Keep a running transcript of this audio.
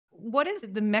what is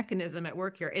the mechanism at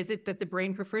work here? Is it that the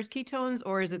brain prefers ketones,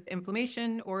 or is it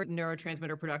inflammation or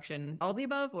neurotransmitter production? All the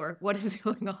above, or what is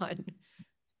going on?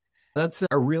 That's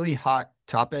a really hot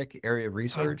topic area of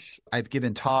research. I've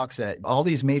given talks at all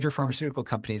these major pharmaceutical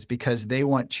companies because they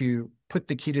want to put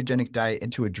the ketogenic diet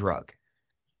into a drug.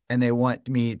 And they want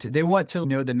to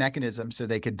know the mechanism so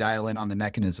they could dial in on the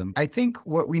mechanism. I think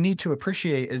what we need to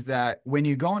appreciate is that when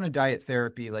you go on a diet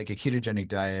therapy, like a ketogenic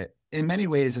diet, in many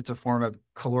ways, it's a form of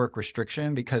caloric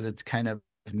restriction because it's kind of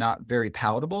not very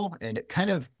palatable and it kind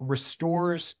of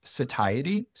restores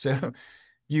satiety. So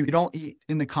you don't eat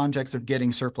in the context of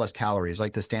getting surplus calories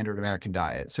like the standard American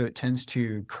diet. So it tends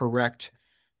to correct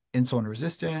insulin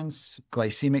resistance,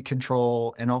 glycemic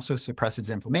control, and also suppresses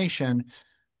inflammation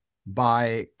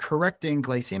by correcting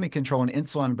glycemic control and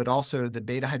insulin, but also the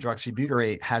beta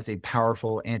hydroxybutyrate has a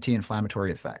powerful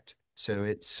anti-inflammatory effect. So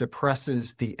it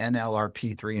suppresses the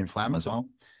NLRP3 inflammasome.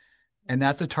 And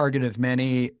that's a target of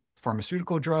many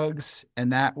pharmaceutical drugs.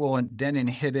 And that will then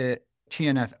inhibit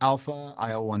TNF alpha,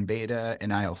 IL-1 beta,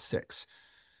 and IL-6.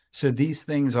 So these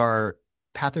things are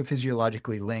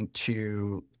pathophysiologically linked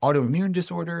to autoimmune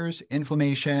disorders,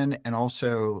 inflammation, and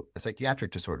also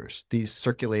psychiatric disorders, these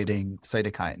circulating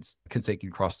cytokines, because they can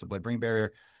cross the blood-brain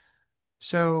barrier.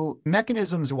 So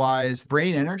mechanisms-wise,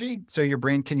 brain energy, so your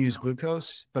brain can use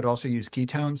glucose, but also use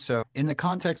ketones. So in the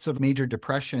context of major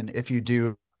depression, if you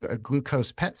do a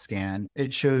glucose PET scan,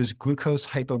 it shows glucose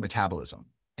hypometabolism.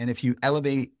 And if you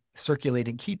elevate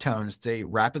circulating ketones, they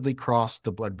rapidly cross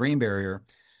the blood-brain barrier,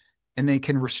 and they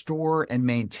can restore and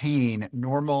maintain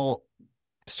normal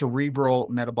cerebral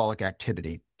metabolic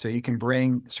activity. So you can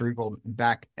bring cerebral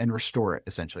back and restore it,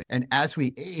 essentially. And as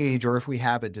we age, or if we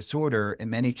have a disorder, in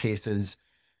many cases,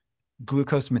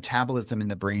 glucose metabolism in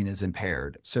the brain is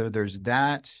impaired. So there's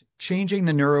that. Changing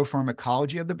the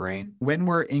neuropharmacology of the brain. When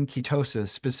we're in ketosis,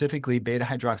 specifically beta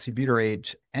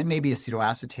hydroxybutyrate and maybe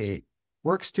acetoacetate,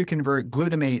 works to convert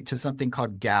glutamate to something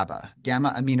called GABA,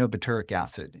 gamma aminobutyric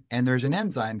acid. And there's an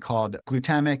enzyme called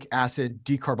glutamic acid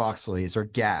decarboxylase, or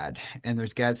GAD. And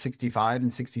there's GAD 65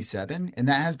 and 67. And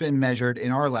that has been measured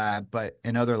in our lab, but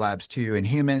in other labs too, in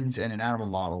humans and in animal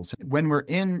models. When we're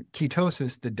in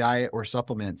ketosis, the diet or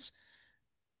supplements,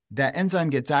 that enzyme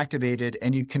gets activated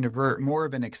and you can convert more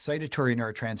of an excitatory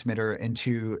neurotransmitter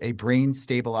into a brain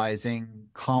stabilizing,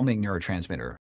 calming neurotransmitter.